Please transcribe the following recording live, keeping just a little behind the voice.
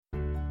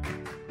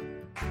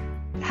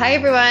Hi,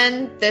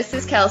 everyone. This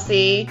is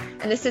Kelsey,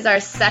 and this is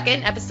our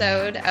second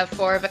episode of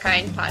Four of a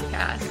Kind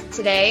podcast.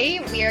 Today,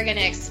 we are going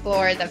to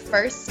explore the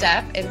first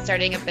step in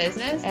starting a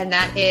business, and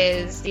that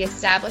is the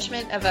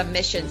establishment of a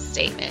mission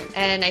statement.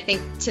 And I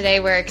think today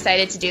we're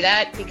excited to do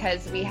that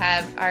because we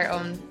have our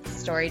own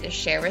story to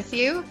share with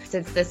you,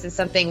 since this is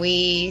something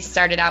we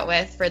started out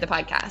with for the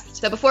podcast.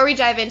 So before we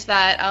dive into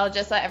that, I'll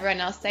just let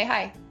everyone else say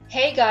hi.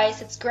 Hey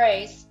guys, it's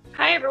Grace.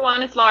 Hi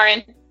everyone, it's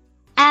Lauren.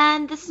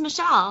 And this is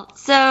Michelle.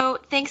 So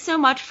thanks so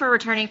much for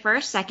returning for our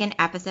second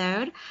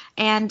episode.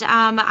 And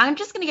I'm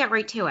just going to get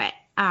right to it.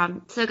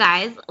 So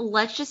guys,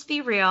 let's just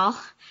be real.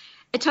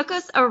 It took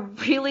us a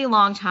really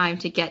long time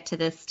to get to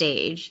this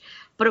stage,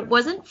 but it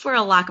wasn't for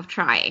a lack of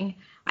trying.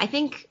 I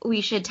think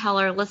we should tell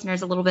our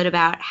listeners a little bit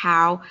about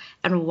how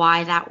and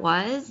why that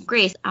was.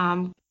 Grace,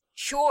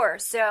 Sure.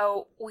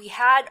 So we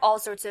had all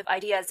sorts of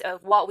ideas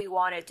of what we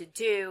wanted to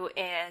do.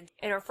 And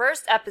in our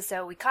first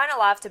episode, we kind of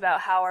laughed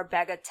about how our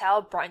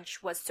bagatelle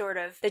brunch was sort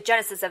of the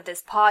genesis of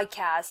this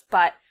podcast.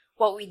 But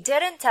what we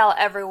didn't tell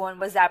everyone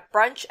was that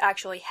brunch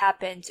actually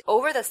happened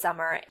over the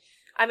summer.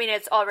 I mean,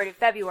 it's already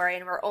February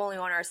and we're only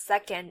on our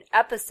second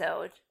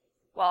episode.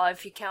 Well,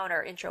 if you count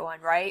our intro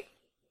one, right?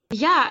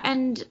 Yeah,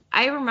 and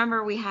I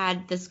remember we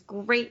had this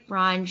great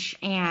brunch,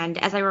 and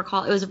as I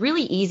recall, it was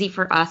really easy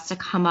for us to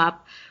come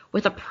up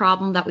with a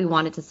problem that we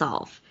wanted to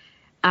solve.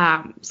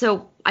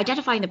 So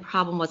identifying the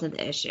problem wasn't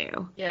the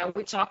issue. Yeah,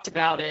 we talked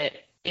about it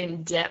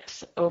in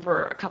depth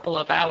over a couple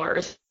of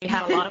hours. We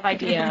had a lot of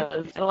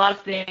ideas and a lot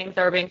of things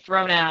that were being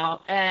thrown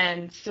out.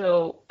 And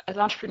so as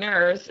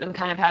entrepreneurs and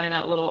kind of having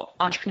that little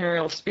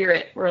entrepreneurial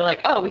spirit, we're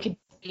like, oh, we could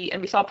see,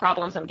 and we saw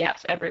problems and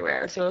gaps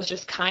everywhere. So it was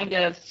just kind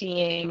of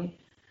seeing,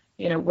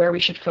 where we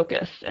should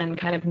focus and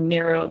kind of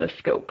narrow the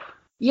scope.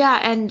 Yeah,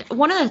 and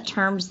one of the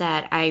terms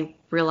that I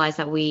realized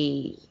that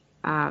we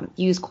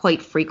use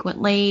quite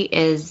frequently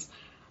is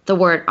the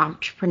word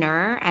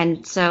entrepreneur.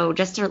 And so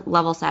just to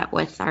level set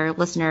with our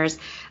listeners,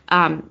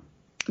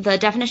 the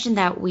definition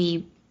that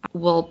we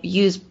will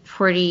use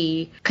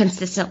pretty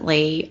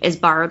consistently is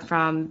borrowed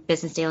from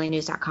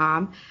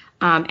businessdailynews.com.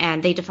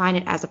 And they define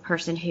it as a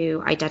person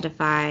who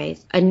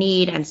identifies a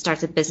need and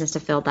starts a business to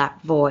fill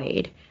that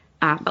void.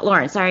 But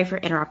Lauren, sorry for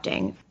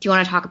interrupting. Do you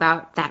want to talk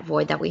about that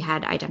void that we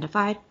had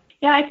identified?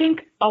 Yeah, I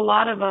think a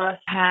lot of us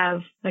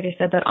have, like I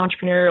said, that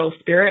entrepreneurial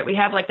spirit. We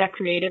have like that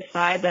creative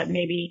side that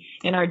maybe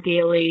in our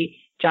daily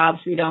jobs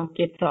we don't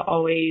get to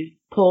always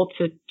pull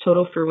to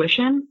total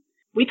fruition.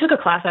 We took a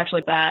class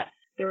actually that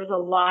there was a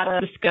lot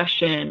of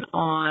discussion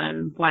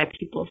on why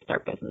people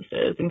start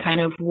businesses and kind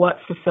of what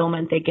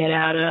fulfillment they get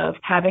out of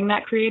having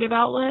that creative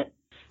outlet.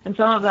 And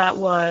some of that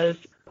was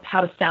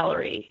how to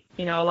salary.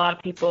 A lot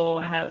of people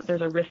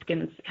there's a risk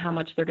in how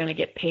much they're going to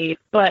get paid.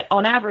 But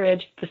on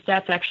average, the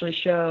stats actually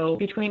show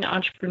between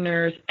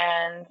entrepreneurs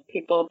and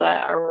people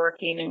that are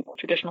working in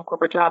traditional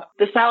corporate jobs,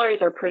 the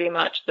salaries are pretty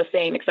much the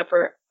same, except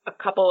for a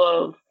couple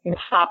of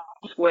pops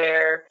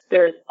where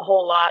there's a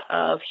whole lot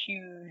of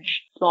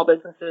huge small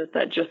businesses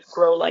that just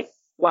grow like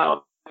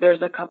wild.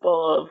 There's a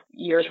couple of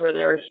years where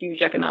there are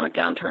huge economic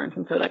downturns,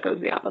 and so that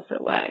goes the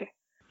opposite way.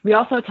 We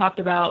also talked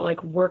about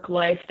like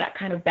work-life, that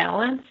kind of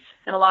balance.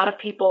 And a lot of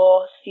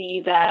people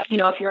see that,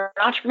 if you're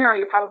an entrepreneur,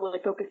 you're probably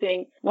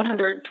focusing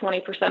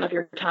 120% of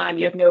your time.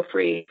 You have no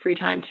free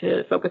time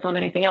to focus on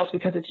anything else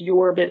because it's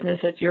your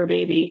business, it's your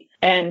baby.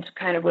 And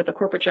kind of with a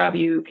corporate job,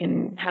 you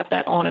can have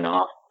that on and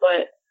off.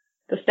 But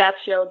the stats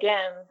show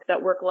again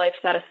that work-life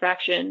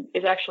satisfaction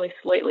is actually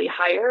slightly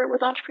higher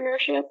with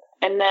entrepreneurship.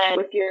 And then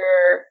with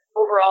your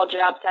overall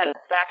job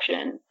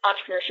satisfaction,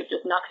 entrepreneurship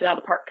just knocks it out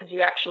of the park because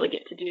you actually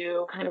get to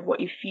do kind of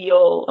what you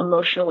feel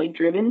emotionally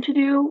driven to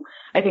do.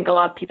 I think a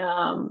lot of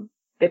people,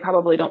 they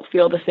probably don't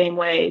feel the same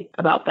way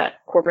about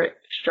that corporate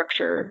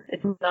structure.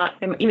 It's not,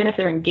 even if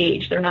they're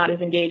engaged, they're not as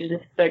engaged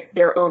as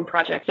their own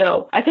project.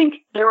 So I think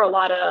there were a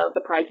lot of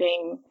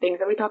surprising things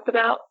that we talked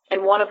about.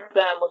 And one of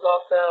them was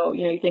also,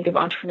 you think of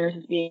entrepreneurs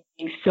as being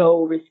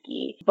so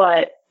risky,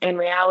 but in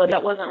reality,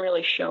 that wasn't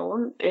really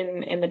shown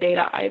in the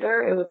data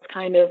either. It was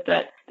kind of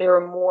that they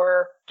were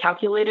more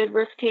calculated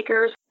risk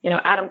takers.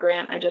 Adam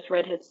Grant, I just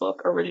read his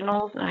book,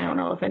 Originals, and I don't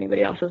know if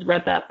anybody else has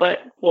read that, but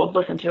we'll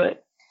listen to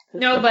it.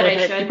 No, but I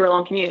should. Super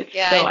long commute.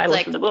 Yeah, so I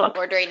listened to the book.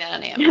 Ordering it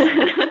on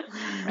Amazon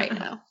right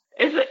now.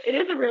 It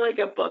is a really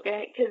good book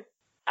because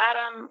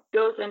Adam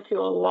goes into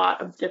a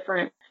lot of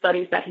different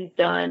studies that he's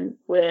done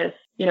with,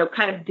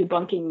 kind of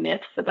debunking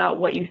myths about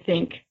what you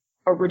think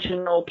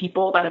original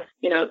people that have,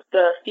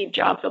 the Steve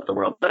Jobs of the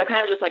world, but I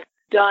kind of just like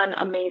done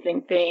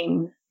amazing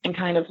things and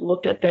kind of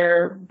looked at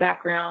their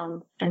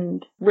background.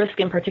 And risk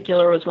in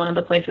particular was one of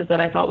the places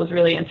that I thought was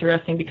really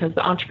interesting because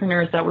the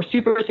entrepreneurs that were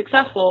super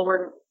successful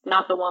were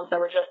not the ones that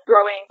were just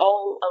throwing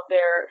all of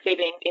their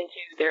savings into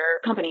their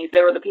companies.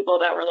 They were the people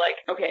that were like,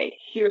 okay,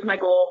 here's my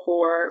goal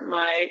for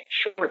my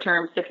short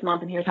term 6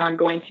 months, and here's how I'm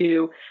going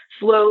to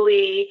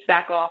slowly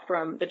back off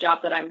from the job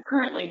that I'm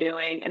currently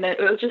doing. And then it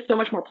was just so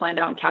much more planned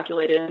out and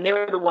calculated, and they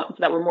were the ones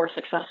that were more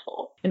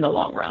successful in the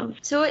long run.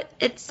 So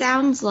it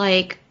sounds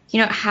like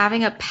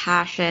having a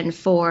passion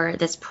for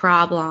this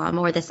problem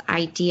or this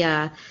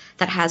idea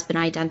that has been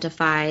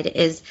identified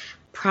is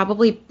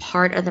probably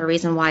part of the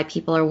reason why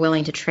people are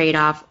willing to trade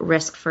off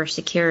risk for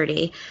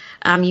security.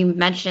 You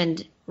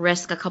mentioned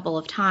risk a couple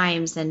of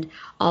times, and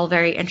all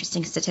very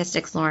interesting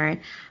statistics,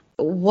 Lauren.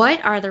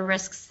 What are the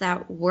risks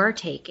that we're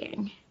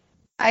taking?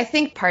 I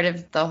think part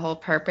of the whole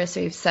purpose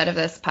we've said of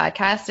this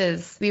podcast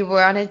is we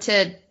wanted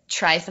to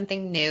try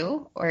something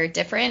new or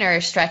different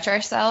or stretch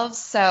ourselves.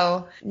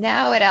 So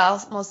now it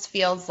almost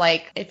feels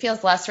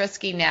less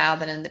risky now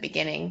than in the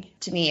beginning,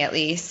 to me at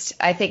least.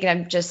 I think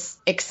I'm just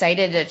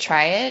excited to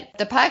try it.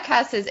 The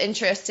podcast is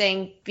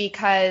interesting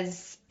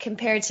because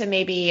compared to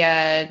maybe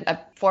a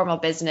formal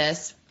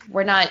business,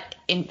 we're not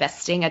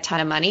investing a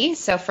ton of money.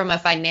 So from a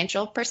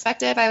financial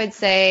perspective, I would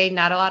say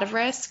not a lot of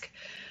risk.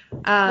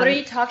 What are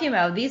you talking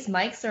about? These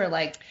mics are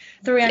like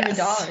 $300.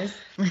 Yes.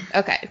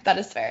 Okay, that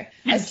is fair.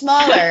 A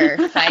smaller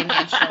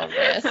financial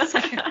risk.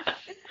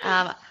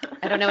 I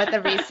don't know what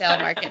the resale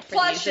market for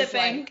Plus these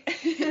shipping.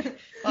 is like.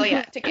 Well,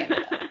 yeah, to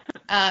Canada.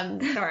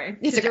 Sorry,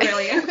 It's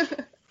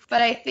okay.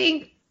 But I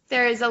think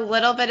there is a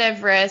little bit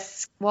of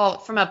risk. Well,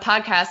 from a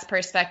podcast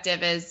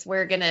perspective, is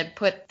we're going to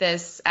put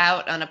this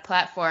out on a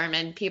platform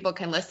and people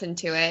can listen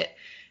to it.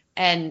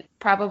 And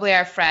probably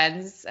our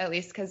friends, at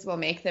least because we'll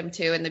make them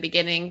too in the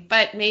beginning.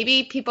 But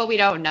maybe people we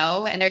don't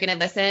know and they're going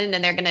to listen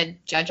and they're going to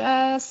judge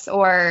us,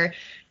 or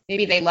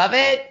maybe they love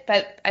it.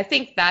 But I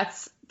think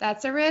that's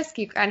a risk.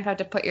 You kind of have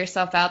to put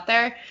yourself out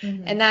there.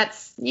 Mm-hmm. And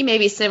you may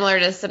be similar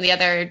to some of the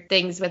other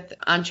things with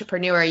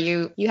entrepreneur.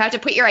 You have to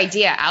put your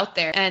idea out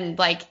there, and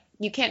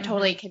you can't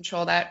totally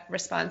control that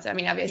response. I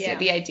mean, obviously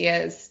the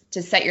idea is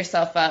to set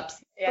yourself up.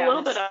 Yeah, a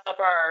little bit of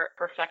our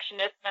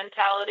perfectionist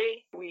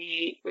mentality.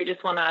 We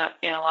just want to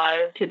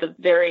analyze to the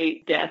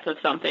very death of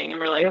something,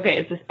 and we're like,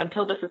 okay,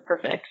 until this is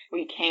perfect,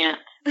 we can't,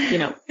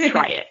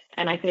 try it.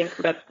 And I think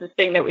that's the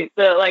thing that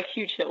the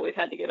huge hill we've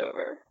had to get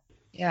over.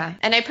 Yeah,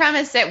 and I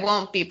promise it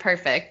won't be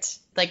perfect.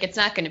 It's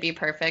not going to be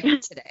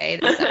perfect today,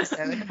 this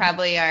episode.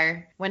 Probably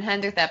our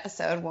 100th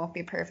episode won't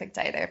be perfect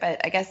either,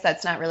 but I guess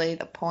that's not really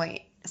the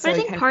point. So but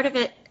I think part of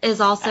it is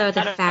also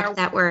the fact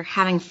that we're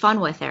having fun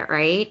with it,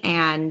 right?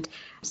 And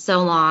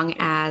so long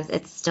as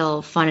it's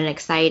still fun and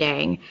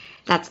exciting,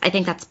 I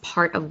think that's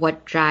part of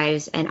what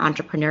drives an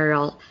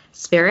entrepreneurial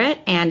spirit.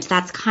 And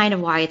that's kind of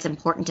why it's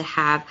important to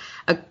have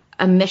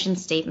a mission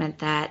statement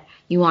that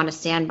you want to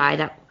stand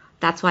by.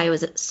 That's why it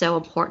was so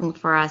important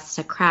for us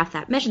to craft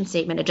that mission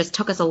statement. It just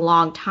took us a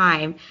long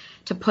time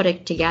to put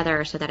it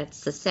together so that it's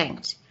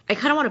succinct. I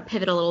kind of want to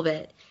pivot a little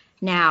bit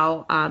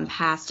now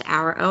past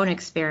our own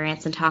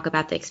experience and talk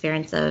about the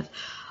experience of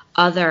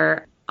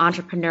other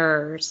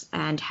entrepreneurs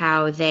and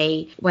how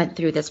they went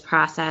through this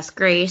process.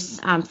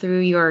 Grace, through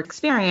your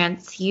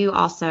experience, you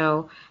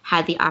also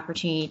had the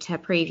opportunity to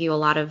preview a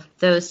lot of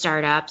those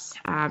startups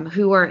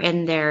who were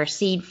in their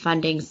seed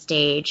funding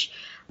stage.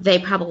 They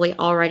probably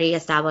already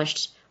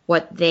established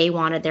what they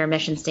wanted their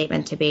mission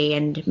statement to be,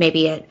 and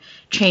maybe it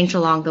changed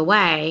along the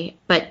way.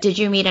 But did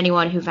you meet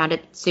anyone who found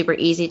it super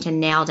easy to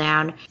nail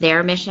down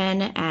their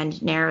mission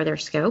and narrow their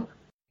scope?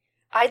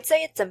 I'd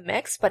say it's a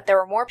mix, but there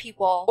were more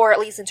people, or at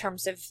least in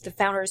terms of the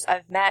founders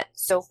I've met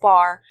so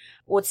far,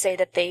 would say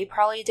that they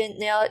probably didn't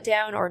nail it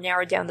down or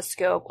narrow down the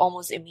scope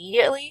almost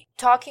immediately.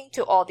 Talking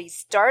to all these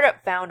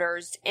startup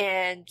founders,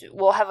 and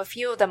we'll have a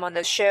few of them on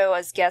the show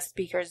as guest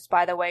speakers,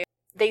 by the way,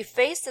 they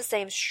faced the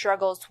same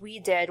struggles we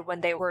did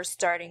when they were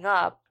starting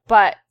up,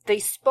 but they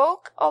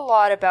spoke a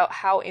lot about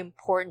how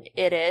important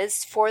it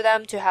is for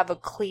them to have a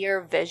clear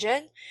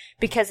vision,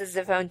 because it's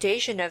the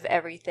foundation of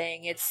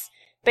everything. It's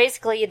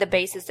basically the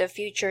basis of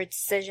future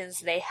decisions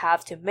they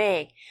have to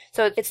make.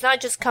 So it's not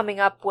just coming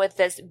up with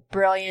this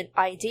brilliant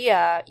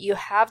idea. You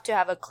have to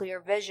have a clear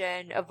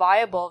vision, a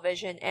viable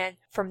vision, and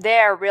from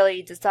there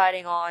really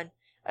deciding on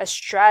a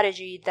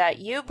strategy that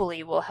you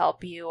believe will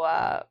help you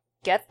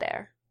get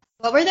there.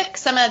 What were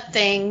some of the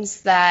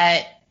things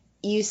that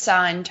you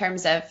saw in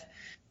terms of,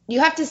 you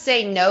have to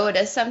say no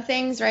to some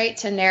things, right,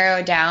 to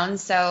narrow down?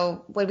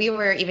 So when we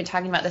were even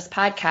talking about this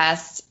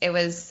podcast, it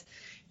was,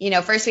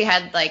 first we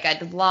had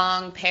a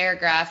long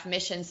paragraph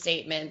mission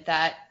statement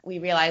that we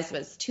realized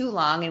was too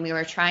long, and we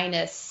were trying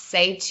to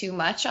say too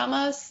much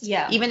almost.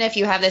 Yeah. Even if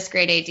you have this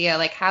great idea,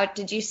 how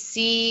did you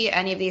see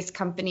any of these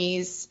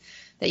companies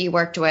that you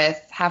worked with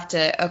have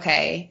to,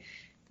 okay,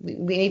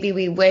 maybe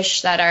we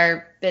wish that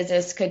our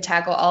business could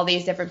tackle all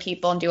these different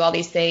people and do all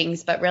these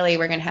things, but really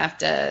we're going to have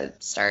to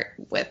start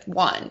with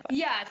one.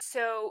 Yeah,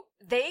 so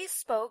they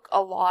spoke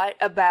a lot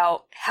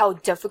about how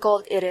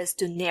difficult it is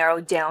to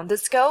narrow down the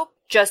scope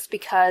just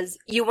because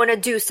you want to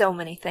do so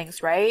many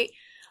things, right?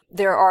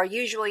 There are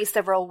usually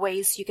several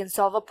ways you can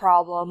solve a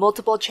problem,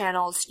 multiple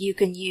channels you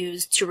can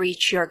use to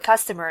reach your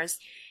customers,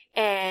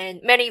 and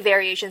many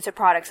variations of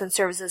products and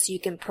services you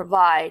can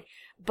provide.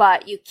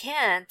 But you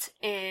can't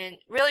and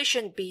really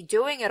shouldn't be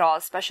doing it all,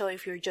 especially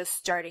if you're just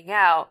starting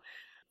out.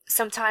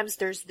 Sometimes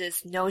there's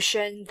this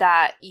notion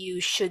that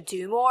you should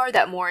do more,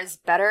 that more is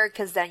better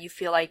because then you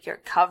feel like you're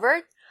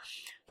covered.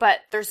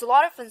 But there's a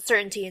lot of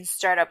uncertainty in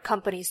startup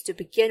companies to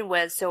begin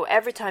with, so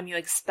every time you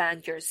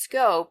expand your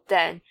scope,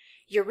 then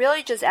you're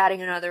really just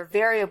adding another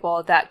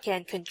variable that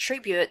can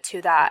contribute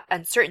to that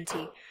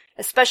uncertainty,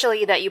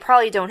 especially that you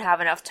probably don't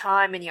have enough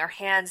time in your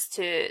hands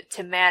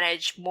to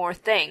manage more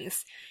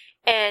things.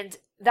 And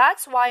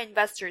that's why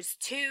investors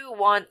too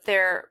want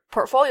their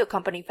portfolio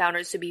company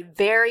founders to be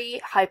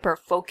very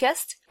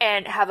hyper-focused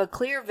and have a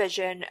clear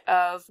vision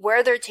of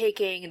where they're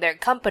taking their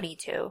company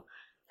to.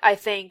 I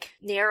think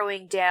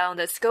narrowing down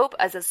the scope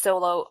as a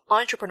solo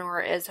entrepreneur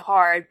is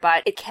hard,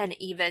 but it can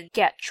even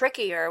get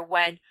trickier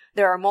when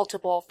there are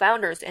multiple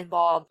founders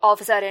involved. All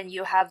of a sudden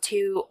you have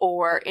 2,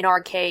 or in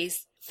our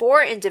case,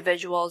 4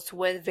 individuals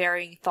with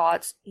varying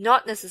thoughts,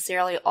 not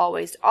necessarily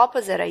always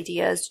opposite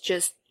ideas,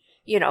 just,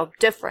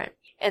 different.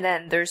 And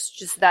then there's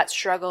just that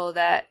struggle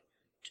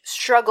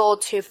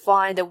to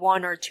find the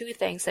 1 or 2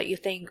 things that you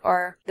think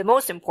are the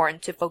most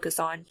important to focus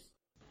on.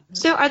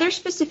 So are there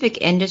specific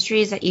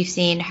industries that you've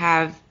seen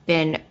have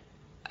been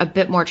a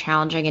bit more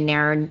challenging in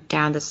narrowing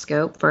down the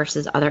scope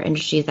versus other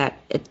industries that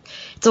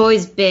it's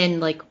always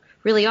been like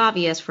really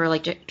obvious for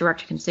like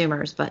direct to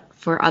consumers, but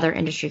for other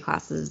industry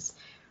classes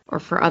or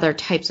for other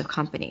types of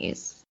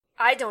companies?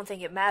 I don't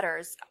think it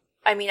matters.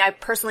 I mean, I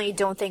personally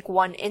don't think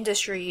one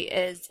industry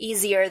is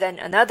easier than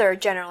another,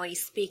 generally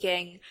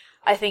speaking.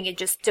 I think it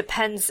just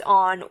depends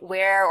on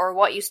where or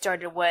what you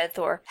started with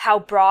or how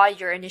broad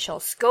your initial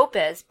scope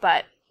is,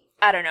 but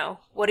I don't know.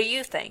 What do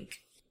you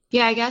think?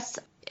 Yeah, I guess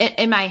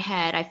in my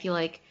head, I feel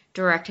like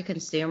direct to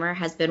consumer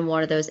has been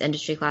one of those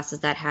industry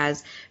classes that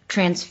has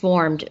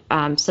transformed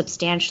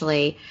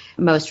substantially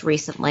most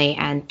recently.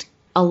 And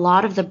a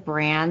lot of the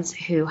brands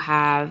who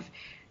have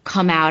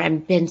come out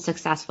and been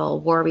successful,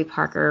 Warby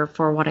Parker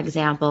for one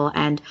example,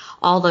 and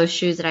all those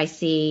shoes that I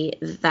see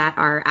that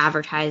are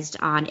advertised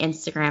on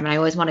Instagram, and I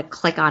always want to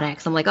click on it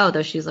because I'm like, oh,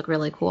 those shoes look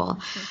really cool.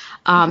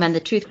 And the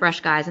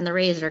toothbrush guys and the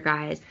razor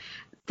guys.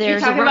 You're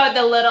talking about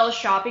the little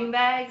shopping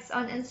bags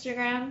on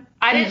Instagram?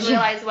 I didn't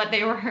realize what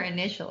they were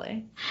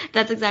initially.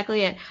 That's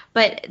exactly it.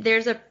 But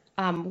there's a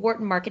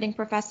Wharton marketing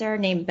professor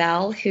named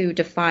Bell who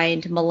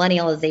defined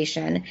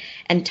millennialization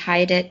and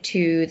tied it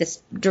to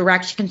this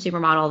direct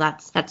consumer model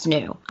that's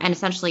new. And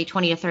essentially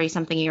 20 to 30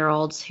 something year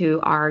olds who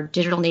are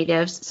digital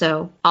natives,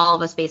 so all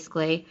of us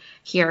basically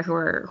here who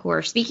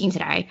are speaking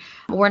today,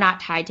 we're not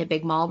tied to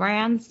big mall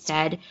brands.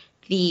 Instead,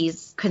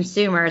 these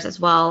consumers, as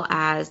well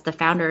as the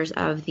founders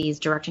of these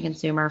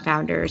direct-to-consumer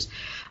founders,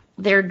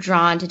 they're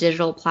drawn to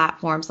digital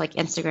platforms like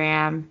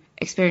Instagram,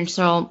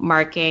 experiential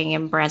marketing,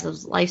 and brands of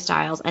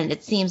lifestyles. And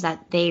it seems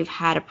that they've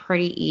had a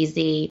pretty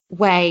easy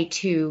way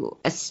to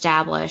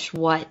establish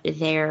what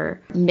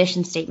their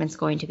mission statement's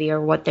going to be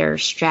or what their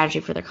strategy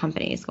for their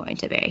company is going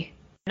to be.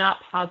 Not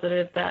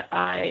positive that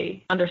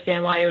I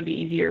understand why it would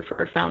be easier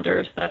for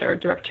founders that are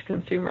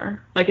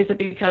direct-to-consumer. Like, is it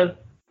because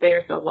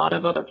there's a lot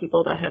of other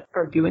people that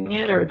are doing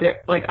it, or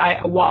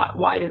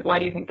why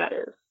do you think that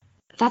is?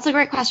 That's a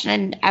great question,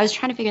 and I was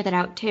trying to figure that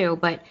out too.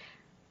 But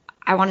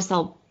I want to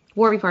sell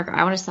Warby Parker.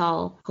 I want to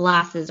sell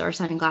glasses or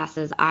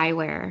sunglasses,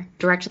 eyewear,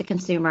 direct to the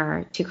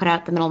consumer to cut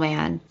out the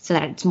middleman, so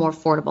that it's more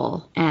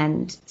affordable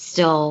and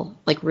still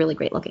like really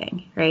great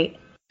looking, right?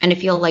 And I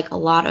feel like a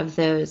lot of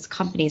those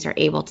companies are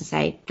able to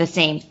say the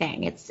same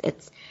thing.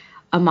 It's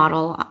a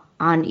model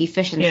on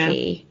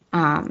efficiency.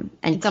 And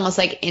it's almost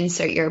like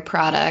insert your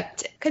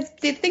product. Because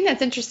the thing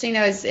that's interesting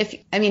though is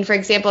for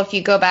example, if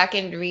you go back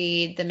and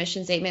read the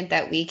mission statement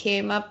that we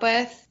came up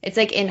with, it's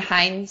like in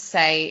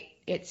hindsight,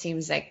 it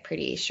seems like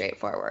pretty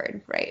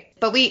straightforward, right?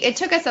 But it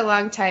took us a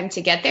long time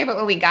to get there. But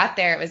when we got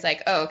there, it was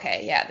like, oh,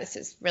 okay, yeah, this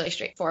is really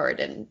straightforward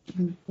and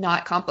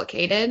not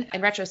complicated.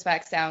 In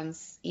retrospect,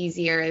 sounds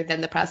easier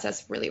than the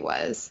process really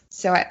was.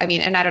 So,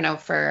 and I don't know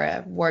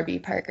for Warby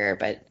Parker,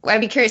 but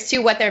I'd be curious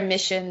too what their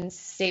mission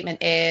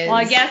statement is. Well,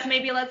 I guess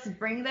maybe let's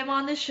bring them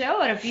on the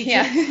show at a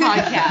future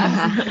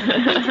podcast.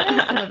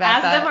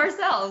 Ask them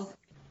ourselves.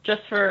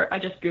 I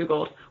just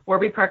Googled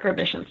Warby Parker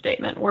mission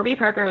statement. Warby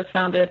Parker was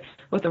founded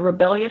with a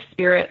rebellious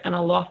spirit and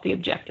a lofty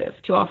objective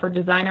to offer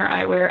designer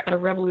eyewear at a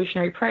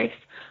revolutionary price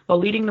while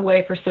leading the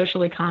way for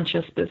socially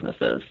conscious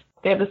businesses.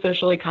 They have the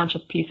socially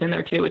conscious piece in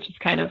there too, which is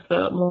kind of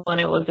the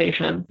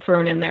millennialization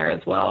thrown in there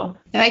as well.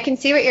 Now, I can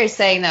see what you're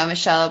saying though,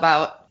 Michelle,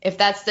 about if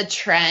that's the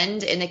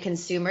trend in the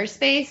consumer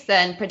space,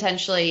 then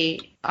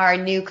potentially are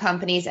new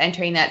companies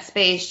entering that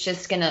space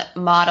just going to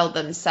model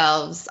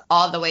themselves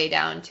all the way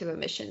down to a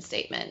mission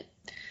statement.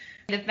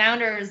 The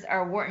founders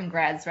are Wharton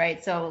grads,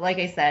 right? So like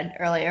I said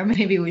earlier,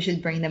 maybe we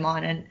should bring them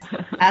on and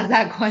ask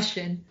that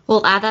question.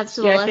 We'll add that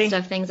to the list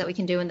of things that we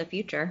can do in the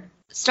future.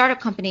 Startup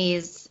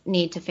companies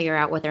need to figure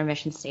out what their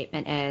mission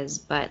statement is,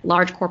 but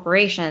large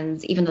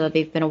corporations, even though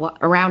they've been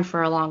around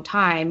for a long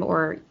time,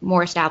 or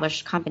more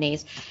established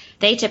companies,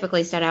 they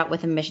typically set out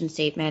with a mission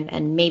statement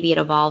and maybe it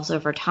evolves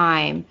over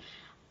time.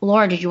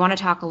 Lauren, did you want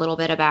to talk a little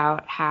bit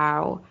about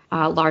how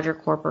larger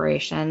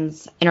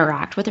corporations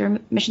interact with their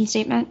mission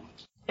statement?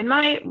 In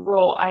my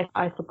role,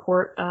 I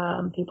support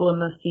people in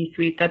the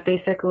C-suite that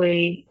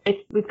basically,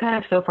 we've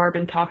kind of so far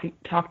been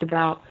talked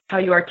about how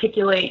you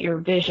articulate your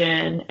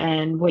vision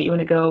and what you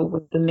want to go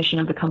with the mission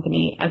of the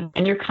company.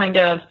 And you're kind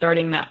of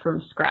starting that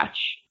from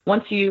scratch.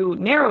 Once you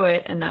narrow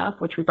it enough,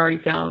 which we've already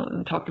found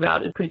and talked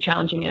about is pretty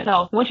challenging in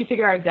itself, once you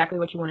figure out exactly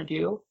what you want to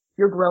do,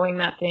 you're growing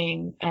that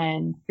thing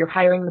and you're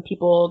hiring the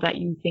people that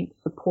you think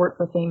support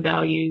the same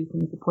values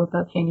and support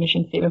that same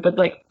mission statement. But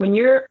like when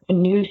you're a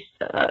new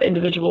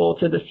individual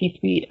to the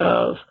C-suite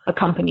of a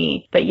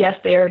company, that yes,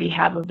 they already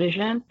have a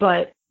vision,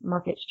 but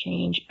markets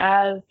change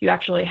as you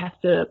actually have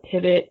to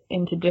pivot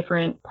into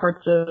different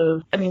parts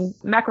of,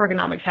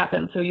 macroeconomics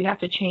happen. So you have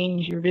to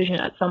change your vision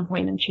at some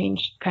point and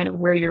change kind of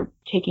where you're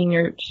taking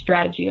your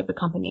strategy of the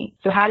company.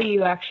 So how do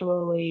you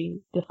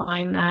actually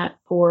define that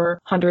for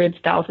hundreds,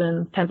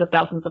 thousands, tens of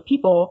thousands of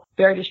people,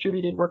 very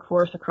distributed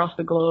workforce across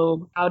the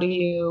globe? How do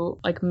you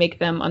make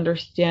them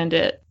understand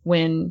it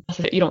when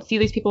you don't see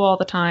these people all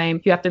the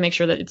time? You have to make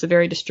sure that it's a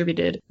very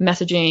distributed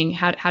messaging.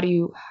 How do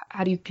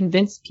you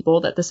convince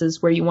people that this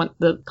is where you want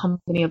the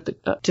company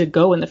to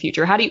go in the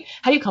future? How do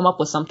you come up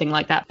with something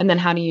like that? And then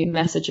how do you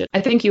message it? I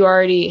think you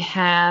already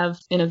have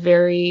in a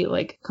very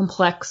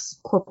complex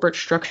corporate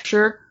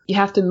structure, you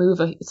have to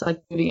it's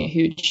like moving a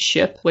huge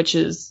ship, which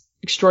is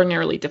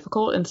extraordinarily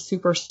difficult and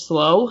super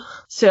slow.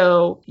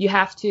 So you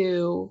have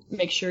to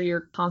make sure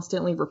you're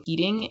constantly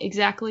repeating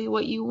exactly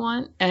what you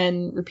want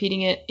and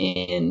repeating it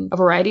in a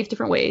variety of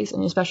different ways.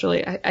 And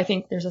especially, I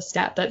think there's a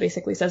stat that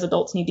basically says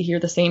adults need to hear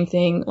the same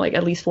thing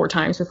at least 4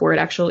 times before it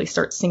actually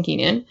starts sinking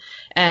in.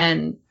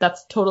 And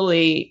that's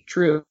totally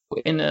true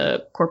in a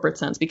corporate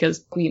sense,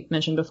 because we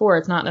mentioned before,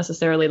 it's not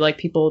necessarily like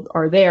people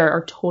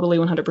are totally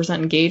 100%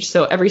 engaged.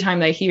 So every time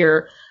they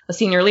hear a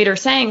senior leader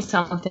saying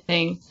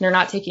something, they're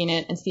not taking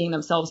it and seeing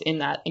themselves in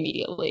that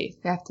immediately.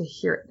 They have to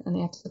hear it and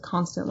they have to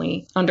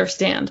constantly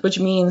understand, which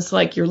means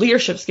your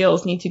leadership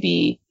skills need to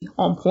be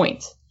on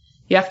point.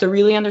 You have to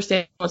really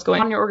understand what's going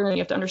on in your organization.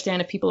 You have to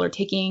understand if people are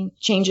taking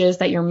changes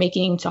that you're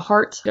making to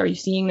heart. Are you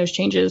seeing those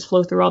changes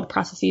flow through all the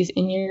processes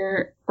in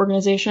your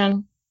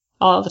organization?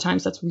 All of the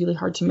times that's really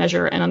hard to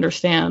measure and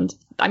understand.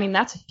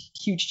 That's a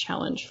huge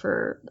challenge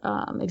for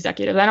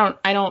executives.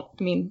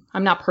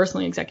 I'm not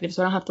personally executive,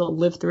 so I don't have to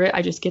live through it.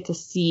 I just get to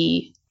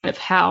see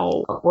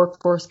how a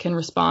workforce can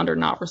respond or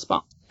not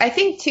respond. I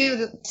think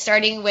too,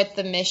 starting with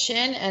the mission,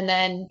 and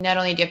then not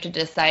only do you have to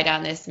decide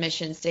on this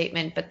mission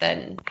statement, but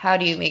then how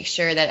do you make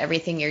sure that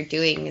everything you're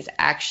doing is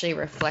actually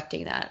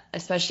reflecting that?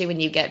 Especially when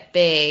you get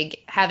big,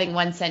 having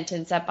one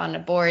sentence up on a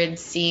board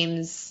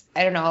seems,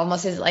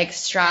 almost is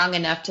strong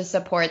enough to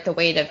support the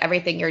weight of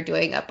everything you're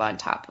doing up on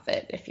top of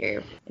it. If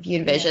you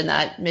envision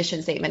that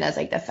mission statement as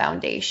the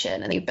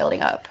foundation and you're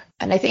building up.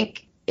 And I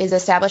think is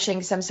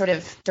establishing some sort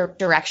of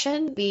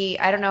direction.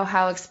 I don't know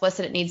how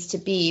explicit it needs to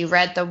be. You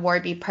read the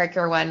Warby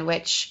Parker one,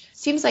 which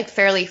seems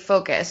fairly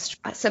focused.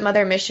 Some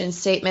other mission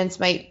statements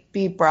might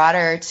be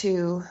broader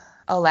to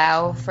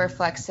allow for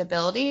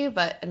flexibility,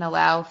 and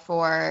allow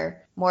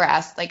for more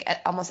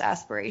almost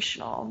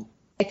aspirational.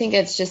 I think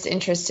it's just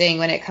interesting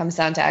when it comes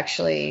down to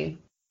actually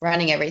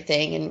running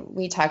everything. And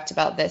we talked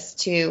about this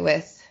too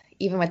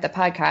even with the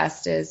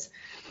podcast is,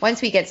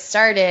 once we get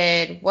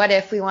started, what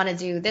if we want to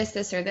do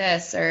this, or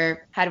this,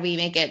 or how do we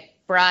make it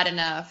broad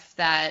enough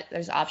that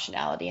there's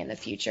optionality in the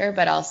future,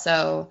 but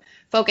also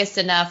focused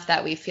enough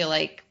that we feel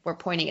like we're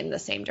pointing in the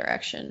same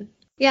direction?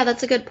 Yeah,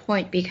 that's a good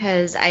point,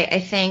 because I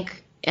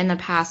think in the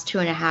past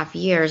 2.5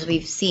 years,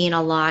 we've seen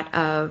a lot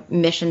of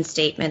mission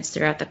statements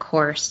throughout the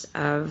course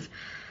of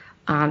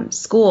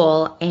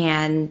school.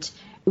 And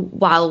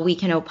while we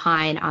can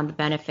opine on the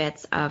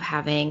benefits of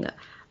having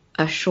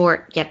a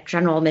short yet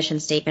general mission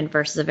statement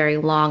versus a very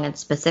long and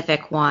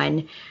specific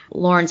one,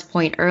 Lauren's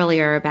point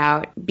earlier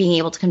about being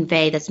able to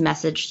convey this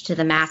message to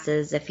the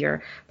masses if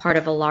you're part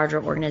of a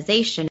larger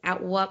organization,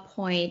 at what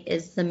point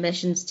is the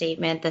mission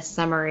statement the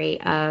summary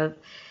of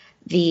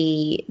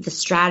the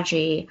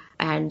strategy,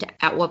 and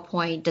at what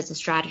point does the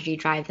strategy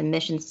drive the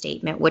mission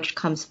statement? Which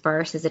comes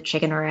first? Is it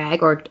chicken or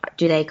egg, or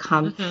do they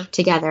come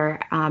together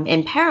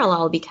in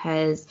parallel?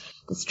 Because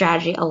the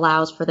strategy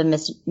allows for the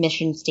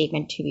mission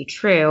statement to be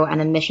true, and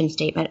the mission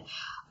statement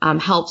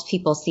helps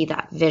people see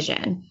that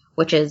vision,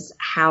 which is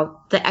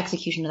how the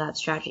execution of that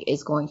strategy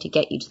is going to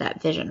get you to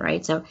that vision,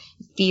 right? So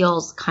it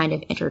feels kind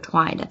of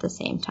intertwined at the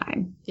same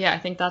time. Yeah, I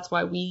think that's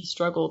why we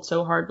struggled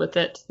so hard with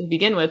it to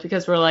begin with,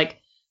 because we're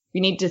we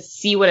need to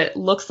see what it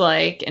looks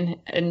like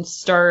and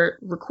start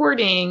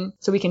recording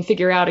so we can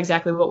figure out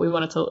exactly what we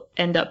want it to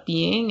end up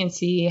being and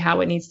see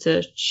how it needs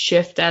to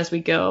shift as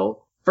we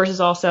go. Versus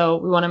also,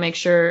 we want to make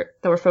sure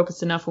that we're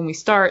focused enough when we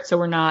start so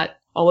we're not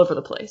all over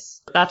the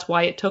place. That's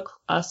why it took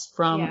us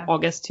from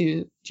August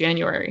to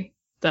January.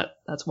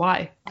 That's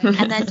why.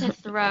 And then to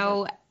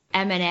throw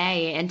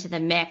M&A into the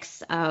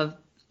mix of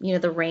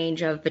the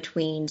range of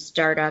between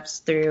startups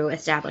through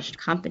established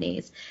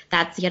companies,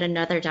 that's yet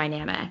another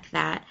dynamic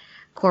that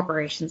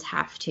corporations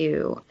have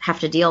to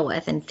deal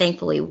with. And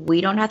thankfully, we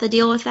don't have to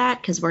deal with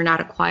that because we're not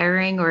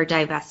acquiring or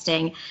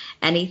divesting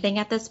anything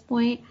at this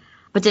point.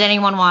 But did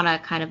anyone want to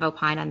kind of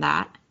opine on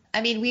that?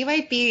 I mean, we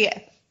might be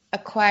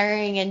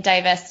acquiring and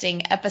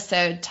divesting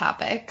episode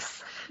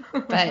topics,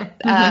 but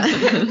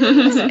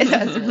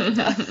that's really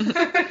tough.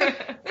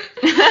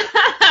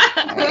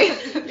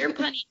 You're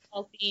punny,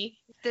 Kelsey.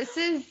 This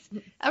is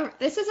a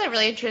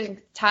really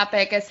interesting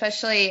topic,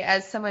 especially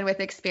as someone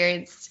with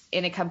experience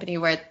in a company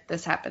where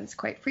this happens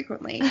quite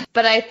frequently.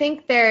 But I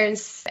think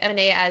there's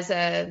M&A as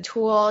a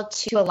tool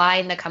to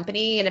align the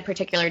company in a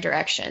particular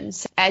direction.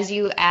 So as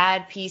you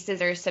add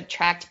pieces or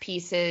subtract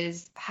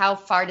pieces, how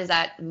far does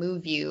that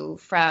move you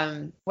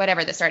from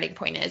whatever the starting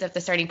point is? If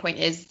the starting point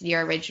is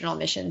your original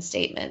mission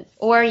statement,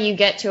 or you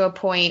get to a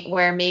point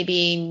where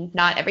maybe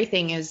not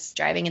everything is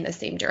driving in the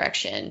same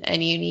direction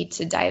and you need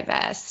to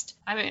divest.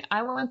 I mean,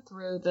 I went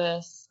through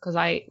this because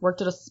I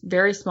worked at a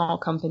very small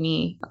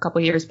company a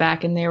couple years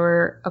back, and they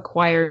were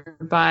acquired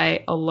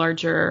by a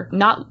larger,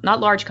 not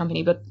large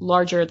company, but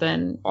larger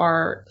than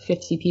our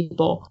 50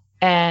 people.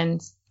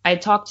 And I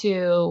talked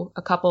to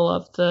a couple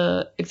of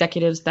the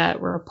executives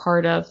that were a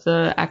part of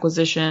the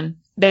acquisition.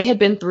 They had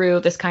been through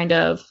this kind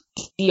of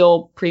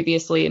deal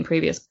previously in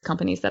previous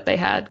companies that they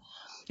had.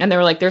 And they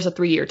were like, there's a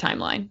 3-year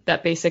timeline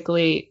that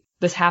basically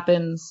this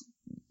happens.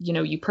 You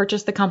know, you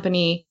purchase the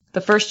company. The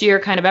first year,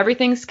 kind of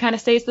everything's kind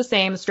of stays the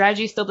same. The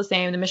strategy's still the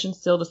same. The mission's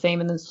still the same.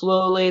 And then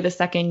slowly the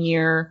second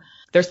year,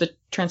 there's the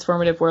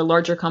transformative where a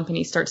larger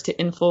company starts to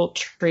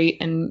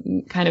infiltrate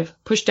and kind of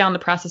push down the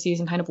processes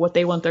and kind of what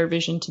they want their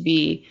vision to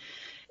be.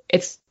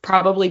 It's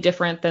probably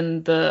different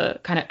than the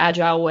kind of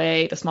agile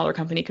way the smaller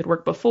company could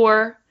work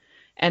before.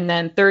 And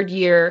then third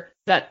year,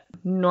 that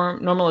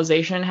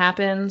normalization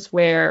happens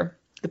where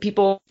the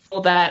people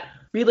that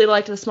really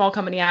like the small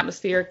company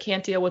atmosphere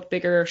can't deal with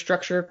bigger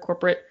structure,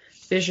 corporate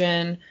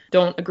vision,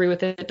 don't agree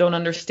with it, don't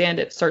understand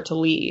it, start to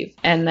leave.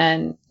 And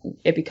then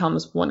it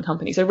becomes one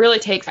company. So it really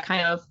takes a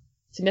kind of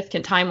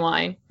significant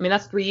timeline. I mean,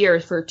 that's 3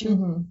 years for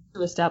two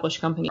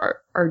established companies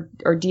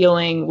are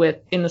dealing with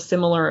in a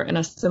similar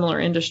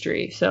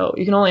industry. So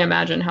you can only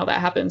imagine how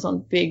that happens on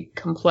big,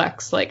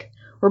 complex, like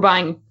we're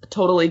buying a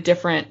totally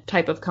different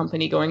type of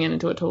company going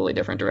into a totally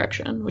different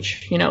direction,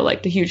 which, you know,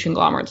 like the huge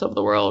conglomerates of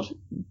the world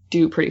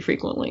do pretty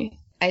frequently.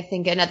 I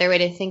think another way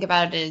to think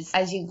about it is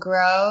as you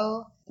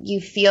grow, you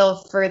feel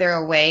further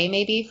away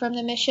maybe from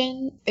the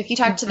mission. If you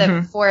talk to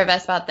the four of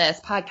us about this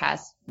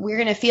podcast, we're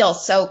going to feel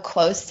so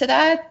close to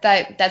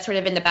that's sort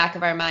of in the back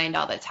of our mind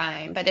all the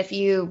time. But if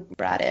you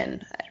brought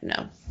in, I don't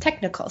know,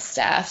 technical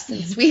staff,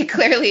 since we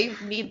clearly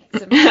need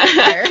some help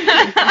there,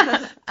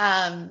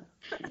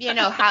 you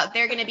know, how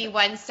they're going to be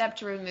one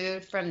step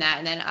removed from that.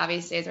 And then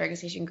obviously as the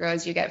organization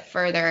grows, you get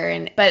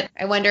further. But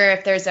I wonder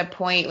if there's a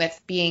point with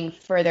being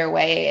further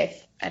away,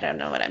 if I don't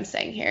know what I'm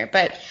saying here,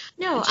 but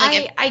no,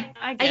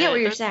 I get what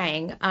you're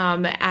saying.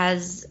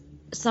 As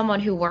someone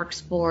who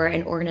works for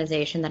an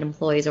organization that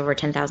employs over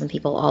 10,000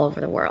 people all over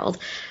the world,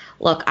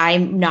 look,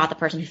 I'm not the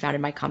person who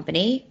founded my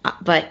company,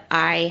 but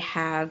I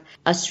have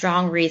a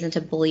strong reason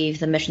to believe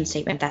the mission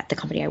statement that the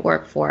company I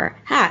work for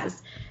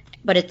has.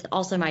 But it's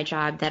also my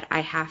job that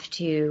I have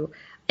to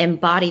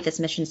embody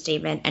this mission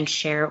statement and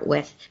share it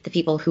with the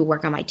people who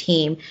work on my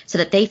team so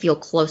that they feel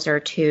closer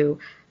to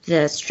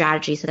the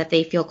strategy, so that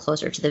they feel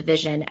closer to the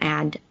vision,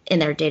 and in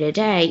their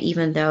day-to-day,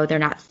 even though they're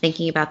not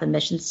thinking about the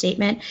mission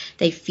statement,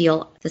 they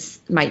feel, this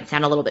might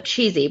sound a little bit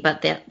cheesy,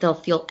 but they'll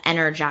feel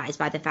energized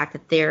by the fact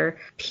that their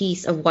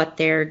piece of what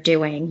they're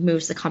doing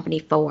moves the company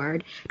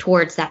forward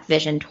towards that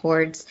vision,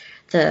 towards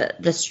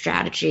the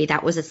strategy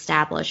that was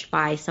established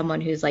by someone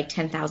who's like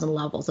 10,000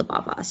 levels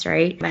above us,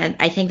 right? And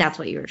I think that's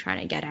what you were trying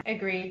to get at.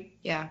 Agreed.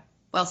 Yeah,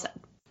 well said.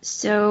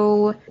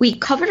 So we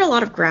covered a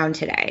lot of ground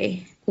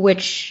today,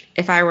 which,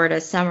 if I were to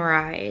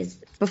summarize,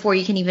 before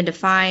you can even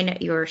define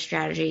your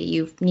strategy,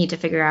 you need to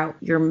figure out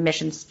your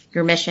mission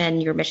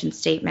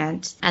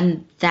statement.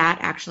 And that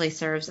actually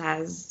serves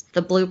as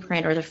the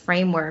blueprint or the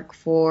framework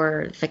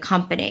for the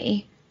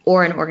company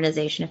or an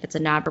organization, if it's a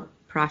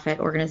nonprofit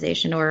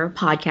organization or a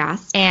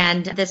podcast.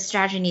 And this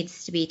strategy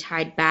needs to be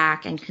tied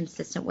back and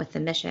consistent with the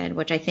mission,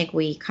 which I think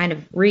we kind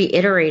of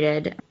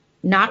reiterated,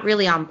 not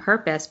really on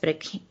purpose, but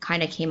it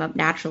kind of came up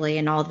naturally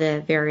in all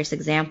the various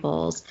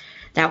examples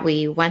that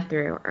we went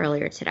through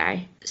earlier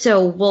today.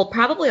 So we'll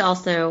probably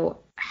also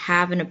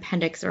have an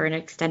appendix or an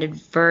extended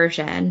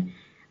version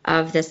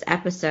of this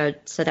episode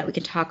so that we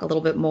can talk a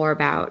little bit more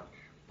about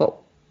what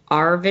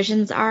our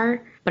visions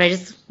are. But I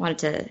just wanted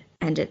to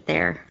end it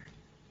there.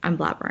 I'm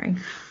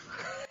blabbering.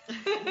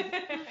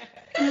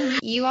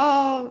 You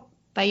all,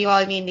 by you all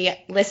I mean the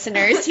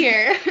listeners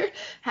here,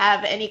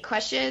 have any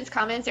questions,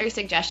 comments, or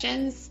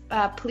suggestions,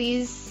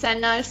 please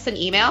send us an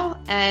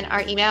email. And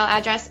our email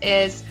address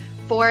is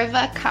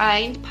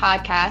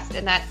fourofakindpodcast,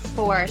 and that's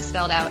 4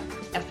 spelled out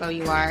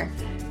FOUR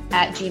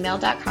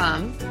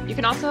 @gmail.com. You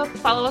can also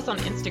follow us on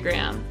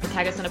Instagram.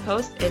 Tag us in a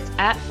post. It's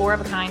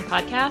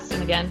 @4ofakindpodcast,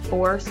 and again,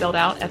 4 spelled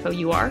out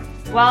FOUR.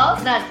 Well,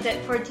 that's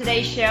it for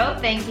today's show.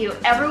 Thank you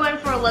everyone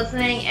for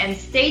listening, and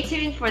stay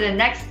tuned for the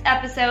next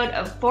episode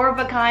of 4 of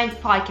a Kind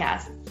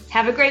podcast.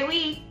 Have a great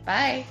week.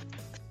 Bye.